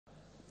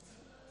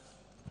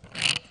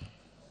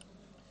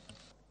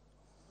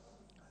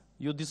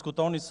Ju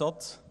diskutoni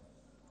sot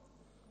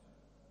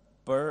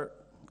për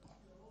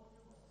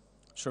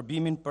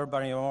shërbimin për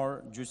barimor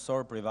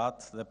gjyqësor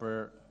privat dhe për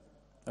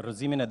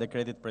rrëzimin e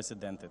dekretit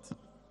presidentit.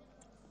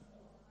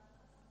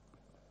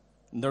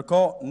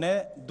 Ndërkohë, ne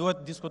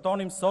duhet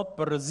diskutonim sot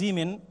për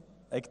rrëzimin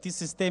e këtij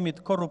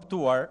sistemit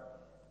korruptuar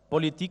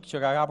politik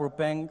që ka kapur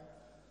peng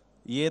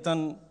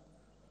jetën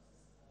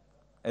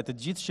e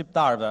të gjithë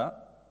shqiptarëve,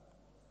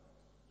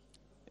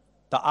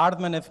 të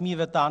ardhmen e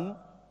fëmijëve tanë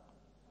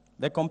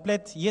dhe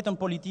komplet jetën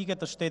politike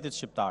të shtetit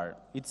shqiptar,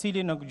 i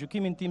cili në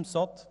gjykimin tim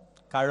sot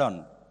ka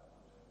rënë.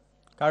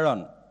 Ka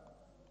rënë,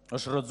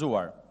 është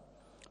rrëzuar.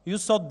 Ju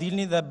sot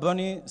dilni dhe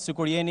bëni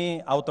sikur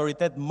jeni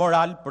autoritet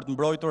moral për të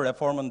mbrojtur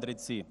reformën në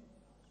drejtësi.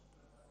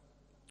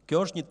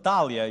 Kjo është një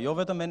tallje, jo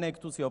vetëm me ne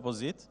këtu si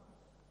opozit,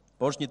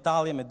 por është një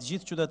tallje me të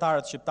gjithë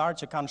qytetarët shqiptar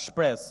që kanë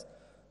shpresë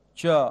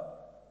që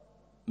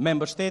me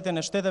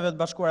mbështetjen e Shteteve të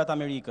Bashkuara të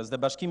Amerikës dhe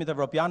Bashkimit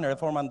Evropian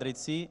reforma në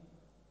drejtësi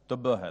të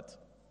bëhet.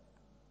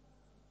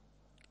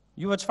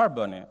 Juve çfarë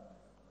bëni?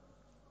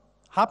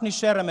 Hapni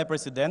sherrë me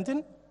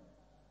presidentin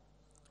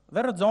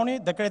dhe rrëzoni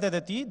dekretet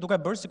e tij duke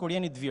bërë sikur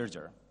jeni të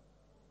virgjër.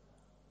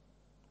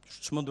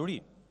 Çmenduri.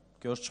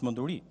 Kjo është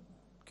çmenduri.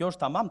 Kjo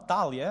është tamam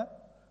tallje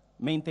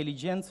me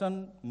inteligjencën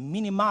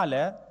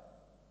minimale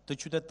të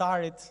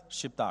qytetarit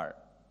shqiptar.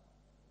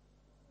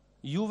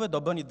 Juve do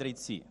bëni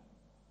drejtësi.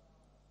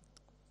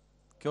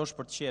 Kjo është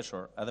për të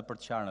qeshur edhe për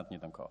të qarë në të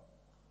njëjtën kohë.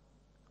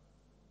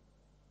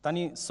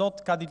 Tani,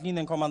 sot ka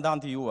ditëlindjen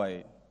komandanti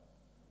juaj.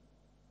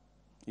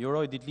 I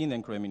uroi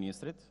ditëlindjen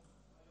kryeministrit.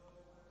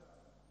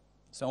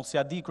 Se unë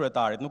s'ja di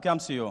kryetarit, nuk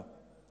jam si ju.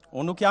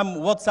 Unë nuk jam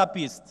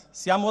WhatsAppist,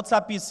 s'jam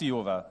WhatsAppist si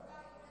juve.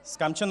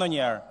 S'kam qenë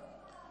ndonjëherë.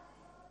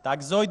 Ta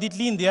gëzoj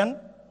ditëlindjen.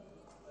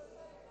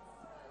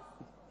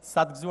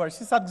 Sa të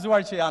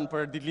gëzuar që janë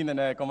për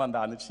ditëlindjen e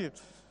komandantit,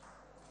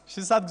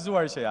 shi sa të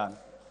gëzuar që janë.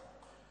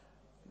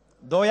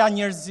 Doja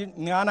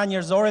nga ana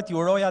njerëzore t'i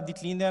uroja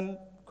ditëlindjen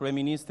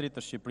kryeministrit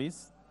të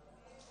Shqipërisë.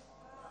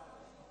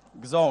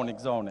 Gëzoni.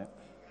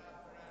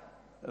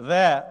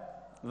 Dhe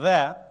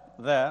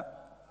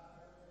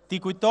t'i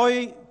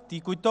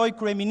kujtoj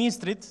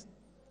kryeministrit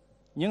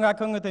një nga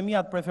këngët e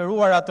mia të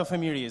preferuara të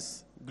fëmirisë,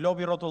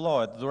 Globi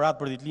rrotullohet, dhurat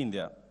për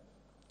ditëlindje.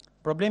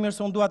 Problemi është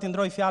se unë dua t'i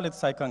ndroj fjalët e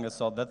kësaj këngë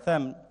sot dhe të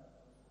them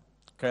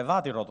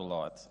krevati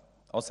rrotullohet,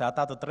 ose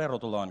ata të tre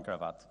rrotullohen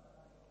krevat.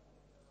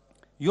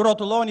 Ju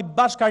rrotulloheni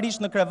bashkarisht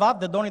në krevat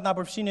dhe doni të na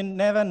përfshinin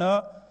neve në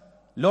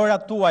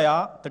lojrat tuaja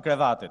të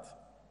krevatit,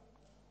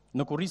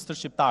 në kurrizë të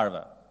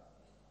shqiptarëve.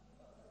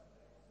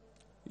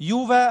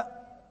 Juve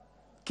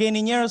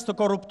keni njerëz të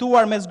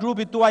korruptuar mes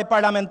grupit tuaj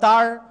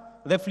parlamentar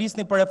dhe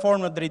flisni për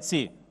reformë në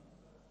drejtësi.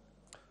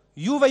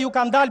 Juve ju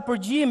kanë dalë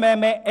përgjime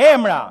me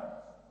emra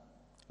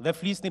dhe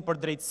flisni për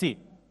drejtësi.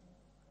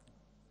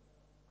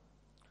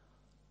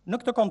 Në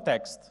këtë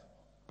kontekst,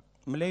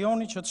 më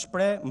lejoni që të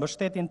shpreh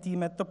mbështetjen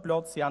time të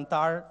plotë si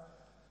antar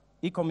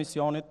i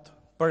komisionit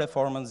për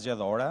reformën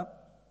zgjedhore,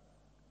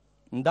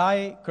 ndaj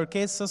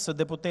kërkesës së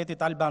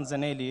deputetit Alban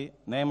Zeneli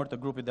në emër të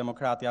grupit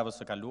Demokrat javës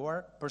së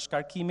kaluar për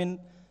shkarkimin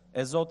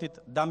e zotit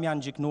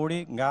Damian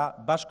Gjiknuri nga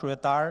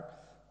bashkryetar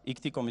i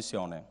këtij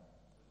komisioni.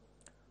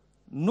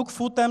 Nuk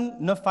futem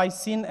në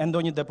fajsin e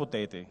ndonjë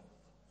deputeti.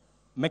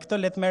 Me këtë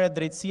le të merret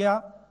drejtësia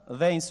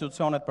dhe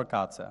institucionet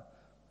përkatëse.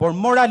 Por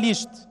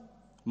moralisht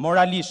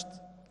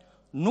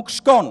nuk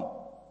shkon,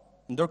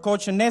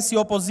 ndërkohë që ne si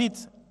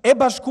opozit e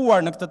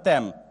bashkuar në këtë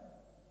temë,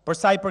 për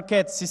sa i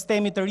përket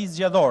sistemit të ri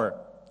zgjedhor,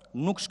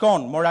 nuk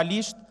shkon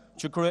moralisht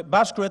që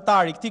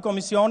bashkryetari i këtij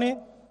komisioni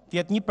të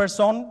jetë një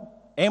person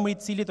emri i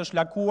cilit është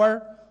lakuar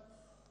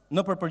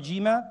në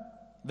përgjime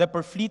dhe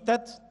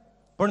përflitet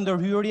për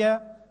ndërhyrje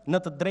në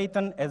të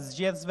drejtën e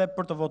zgjedhësve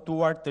për të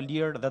votuar të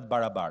lirë dhe të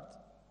barabartë.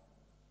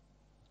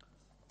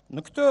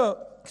 Në këtë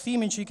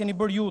kthimin që i keni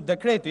bërë ju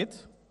dekretit,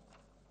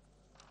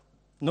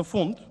 në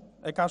fund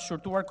e ka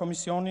shqyrtuar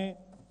komisioni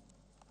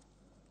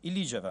i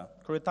ligjeve,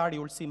 kryetari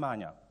Ulsi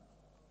Manja.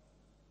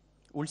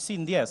 Ulsi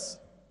ndjes,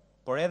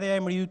 por edhe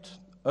emri yt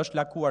është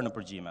lakuar në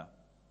përgjime.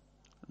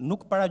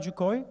 Nuk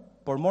paragjykoj,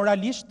 por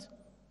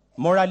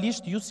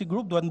moralisht ju si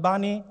grup duhet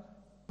mbani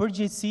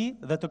përgjegjësi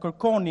dhe të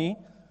kërkoni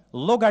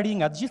llogari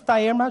nga gjitha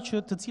emra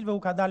që të cilëve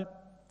u ka dalë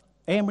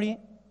emri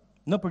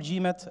në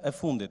përgjimet e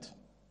fundit.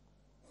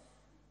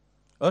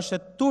 Është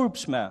e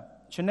turpshme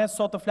që ne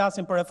sot të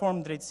flasim për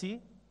reformë drejtësi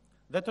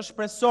dhe të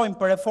shpresojmë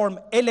për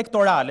reformë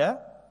elektorale,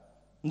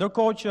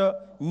 ndërkohë që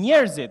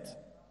njerëzit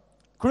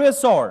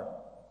kryesor,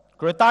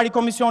 kryetari i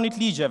Komisionit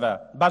Ligjeve,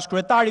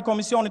 bashkryetari i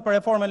Komisionit për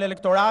Reformën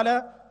Elektorale,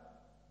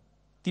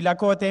 t'i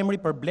lakohet emri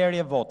për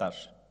blerje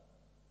votash,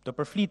 të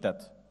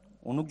përflitet.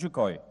 Unë nuk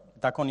gjykoj,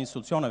 takon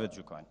institucioneve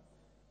të gjykojnë.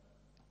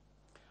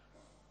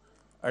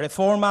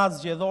 Reforma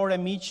zgjedhore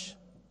miq,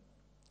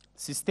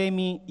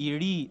 sistemi i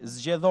ri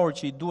zgjedhor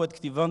që i duhet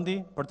këtij vendi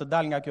për të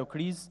dalë nga kjo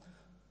krizë,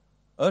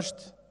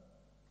 është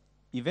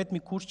i vetmi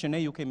kusht që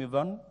ne ju kemi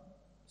vënë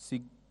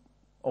si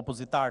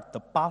opozitar të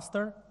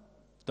pastër,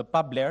 të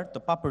pa bler, të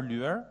pa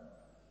përlyer,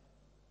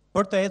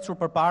 për të ecur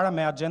përpara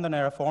me agendën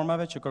e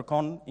reformave që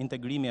kërkon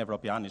integrimi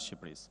evropian i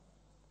Shqipërisë.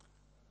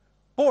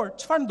 Por,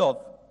 çfarë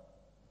ndodh?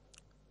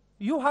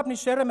 Ju hapni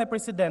sherrë me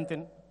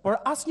presidentin, por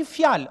asnjë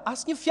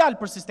fjalë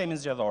për sistemin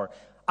zgjedhor,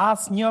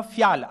 asnjë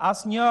fjalë,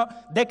 asnjë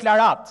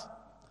deklarat,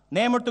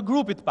 në emër të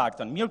grupit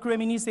paktën. Mirë,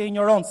 kryeministri e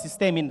ignoron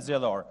sistemin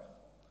zgjedhor.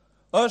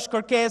 Është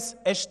kërkesë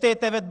e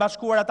Shteteve të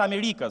Bashkuara të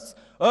Amerikës,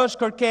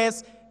 është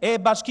kërkesë e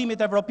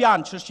Bashkimit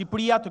Evropian që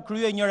Shqipëria të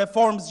kryejë një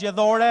reformë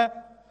zgjedhore,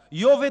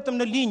 jo vetëm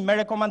në linjë me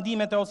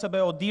rekomandimet e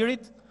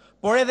OSBE-Odirit,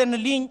 por edhe në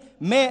linjë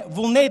me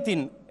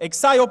vullnetin e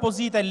kësaj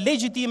opozite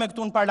legjitime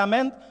këtu në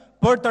parlament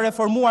për të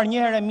reformuar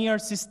një herë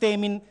mirë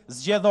sistemin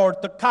zgjedhor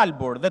të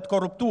kalbur dhe të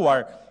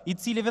korruptuar, i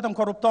cili vetëm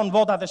korrupton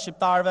votat e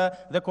shqiptarëve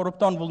dhe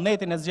korrupton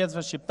vullnetin e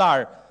zgjedhësve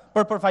shqiptar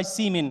për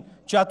përfaqësimin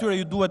që atyre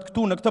ju duhet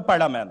këtu në këtë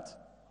parlament.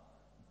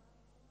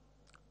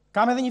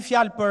 Kam edhe një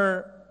fjalë për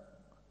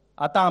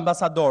ata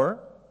ambasador,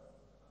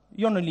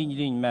 jo në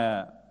linjë me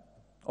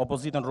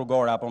opozitën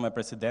rrugore apo me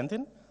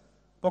presidentin,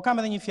 po kam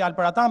edhe një fjalë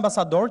për ata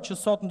ambasador që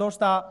sot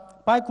ndoshta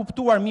pa e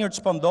kuptuar mirë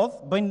ç'po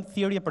ndodh, bëjnë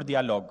thirrje për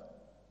dialog.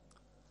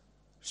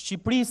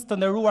 Shqipërisë të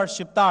nderuar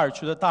shqiptar,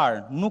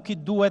 qytetar, nuk i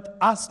duhet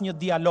asnjë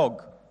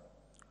dialog.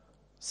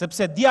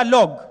 Sepse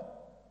dialog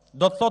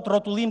do të thotë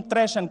rrotullim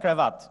treshe në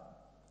krevat.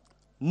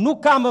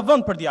 Nuk ka më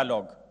vend për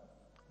dialog.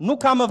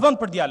 Nuk ka më vend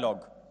për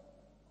dialog.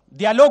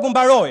 Dialogu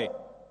mbaroi.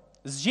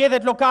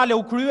 Zgjedhjet lokale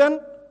u kryen,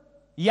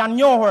 janë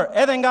njohur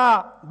edhe nga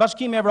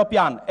Bashkimi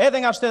Evropian,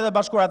 edhe nga Shtetet e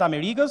Bashkuara të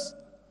Amerikës.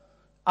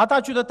 Ata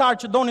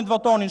qytetarë që donin të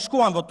votonin,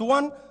 shkuan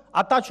votuan,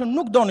 ata që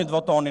nuk donin të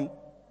votonin,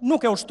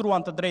 nuk e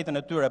ushtruan të drejtën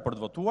e tyre për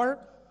të votuar.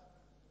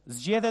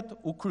 Zgjedhjet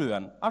u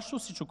kryen, ashtu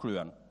siç u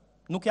kryen.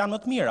 Nuk janë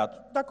më të mirat,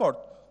 dakord.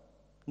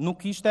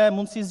 Nuk ishte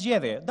mundësi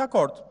zgjedhje,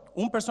 dakord.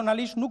 Unë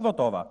personalisht nuk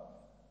votova,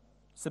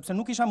 sepse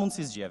nuk isha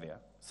mundësi zgjedhje,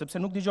 sepse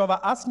nuk dëgjova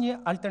asnjë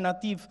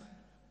alternativë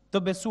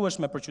të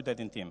besueshme për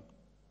qytetin tim,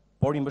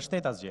 por i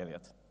mbështeta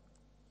zgjedhjet.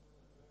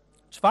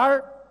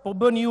 Çfarë po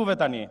bëni juve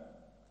tani?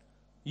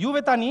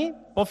 Juve tani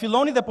po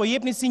filloni dhe po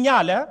jepni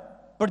sinjale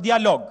për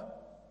dialog.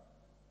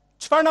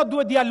 Çfarë na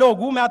duhet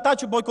dialogu me ata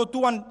që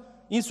bojkotuan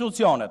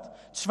institucionet?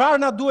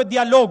 Çfarë na duhet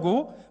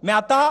dialogu me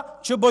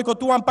ata që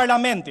bojkotuan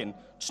parlamentin?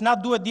 Ç'na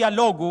duhet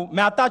dialogu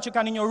me ata që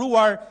kanë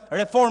injoruar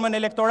reformën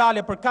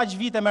elektorale për kaq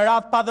vite me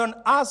radhë pa dhënë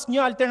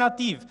asnjë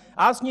alternativë,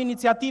 asnjë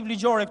iniciativë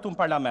ligjore këtu në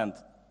parlament?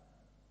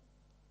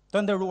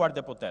 Të nderuar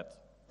deputet,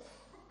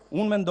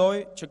 unë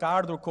mendoj që ka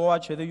ardhur koha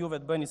që edhe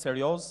juve të bëni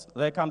serioz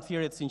dhe kam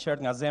thirrjet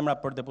sinqert nga zemra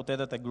për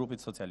deputetet e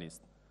grupit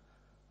socialist.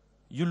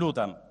 Ju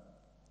lutem,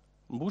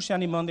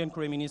 mbushjani mendjen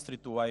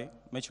kryeministrit tuaj,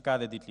 me që ka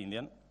edhe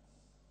ditëlindjen,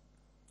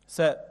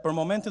 se për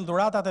momentin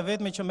dhuratat e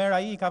vetme që merr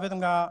ai i ka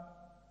vetëm nga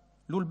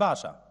Lul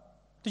Basha.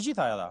 Të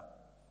gjitha ja dha.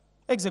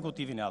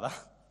 Ekzekutivin ja dha,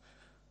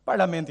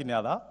 parlamentin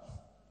ja dha,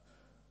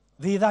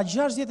 dhe i dha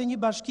 61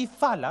 bashki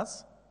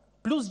falas,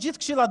 plus gjithë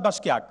këshillat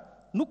bashkiak.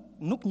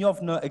 Nuk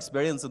njoh në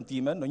eksperiencën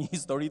time, në një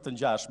histori të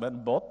ngjashme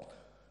në botë,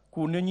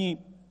 ku në një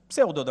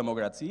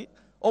pseudodemokraci,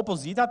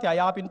 opozitat ja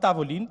japin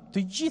tavolinë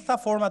të gjitha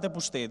format e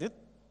pushtetit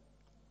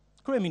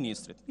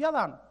kryeministrit. Ja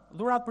dhanë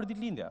dhuratë për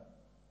ditëlindje.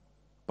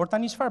 Por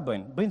tani çfarë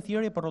bëjnë? Bëjnë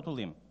thirrje për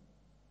rrotullim.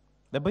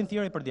 Dhe bëjnë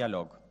thirrje për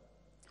dialog.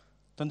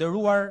 Të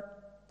nderuar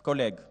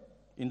koleg,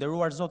 i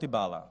nderuar zoti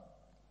Balla,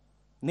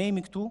 ne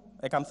jemi këtu,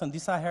 e kam thënë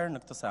disa herë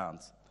në këtë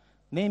seancë.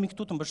 Ne jemi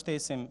këtu të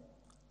mbështesim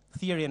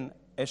thirrjen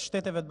e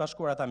Shteteve të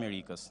Bashkuara të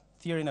Amerikës,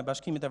 thirrjen e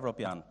Bashkimit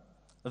Evropian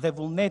dhe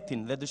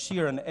vullnetin dhe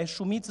dëshirën e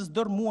shumicës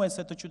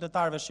dërmuese të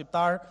qytetarëve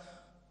shqiptar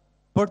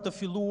për të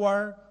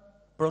filluar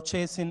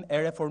procesin e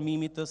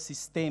reformimit të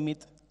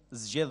sistemit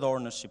zgjedhor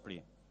në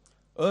Shqipëri.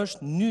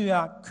 Është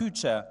nyja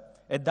kyçe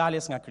e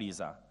daljes nga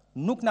kriza.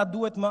 Nuk na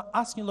duhet më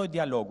asnjë lloj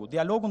dialogu.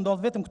 Dialogu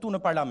ndodh vetëm këtu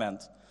në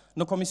parlament,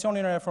 në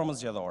komisionin e reformës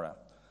zgjedhore.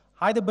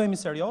 Hajde bëhemi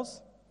serioz.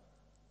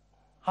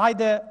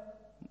 Hajde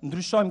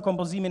ndryshojmë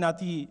kompozimin e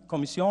atij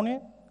komisioni.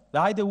 Dhe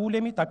hajde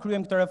ulemi, ta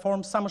kryejmë këtë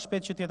reformë sa më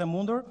shpejt që të jetë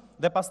mundur,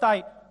 dhe pastaj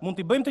mund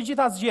t'i bëjmë të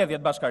gjitha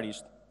zgjedhjet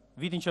bashkarisht,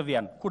 vitin që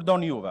vjen, kur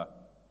doni juve.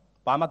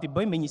 Pa ama t'i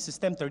bëjmë me një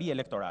sistem të ri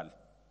elektoral,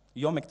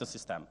 jo me këtë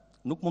sistem.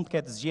 Nuk mund të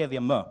ketë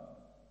zgjedhje më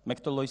me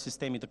këtë lloj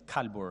sistemi të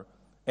kalbur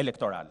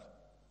elektoral.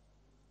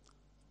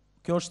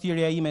 Kjo është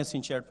thirrja ime e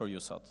sinqertë për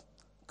ju sot.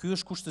 Ky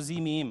është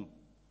kushtëzimi im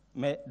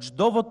me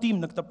çdo votim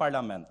në këtë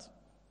parlament.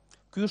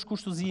 Ky është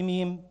kushtëzimi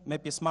im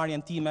me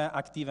pjesëmarrjen time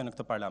aktive në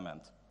këtë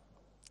parlament.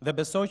 Dhe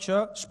besoj që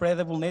shpreh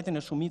dhe vullnetin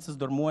e shumicës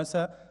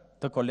dërmuese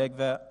të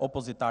kolegëve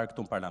opozitar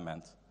këtu në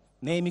parlament.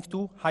 Ne jemi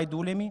këtu, hajde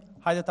ulemi,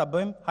 hajde ta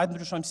bëjmë, hajde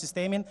ndryshojmë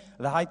sistemin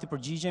dhe hajde të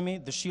përgjigjemi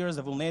dëshirës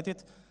dhe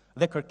vullnetit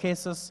dhe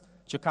kërkesës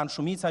që kanë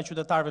shumica e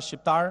qytetarëve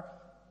shqiptar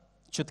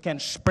që të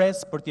kenë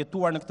shpresë për të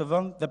jetuar në këtë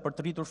vend dhe për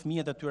të rritur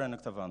fëmijët e tyre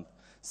në këtë vend.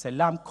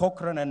 Selam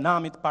kokrën e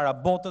namit para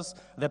botës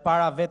dhe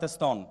para vetes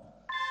tonë.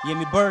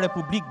 Jemi bërë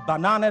republik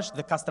bananesh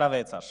dhe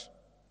kastravecash.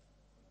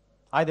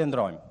 Hajde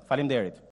ndrojmë. Faleminderit.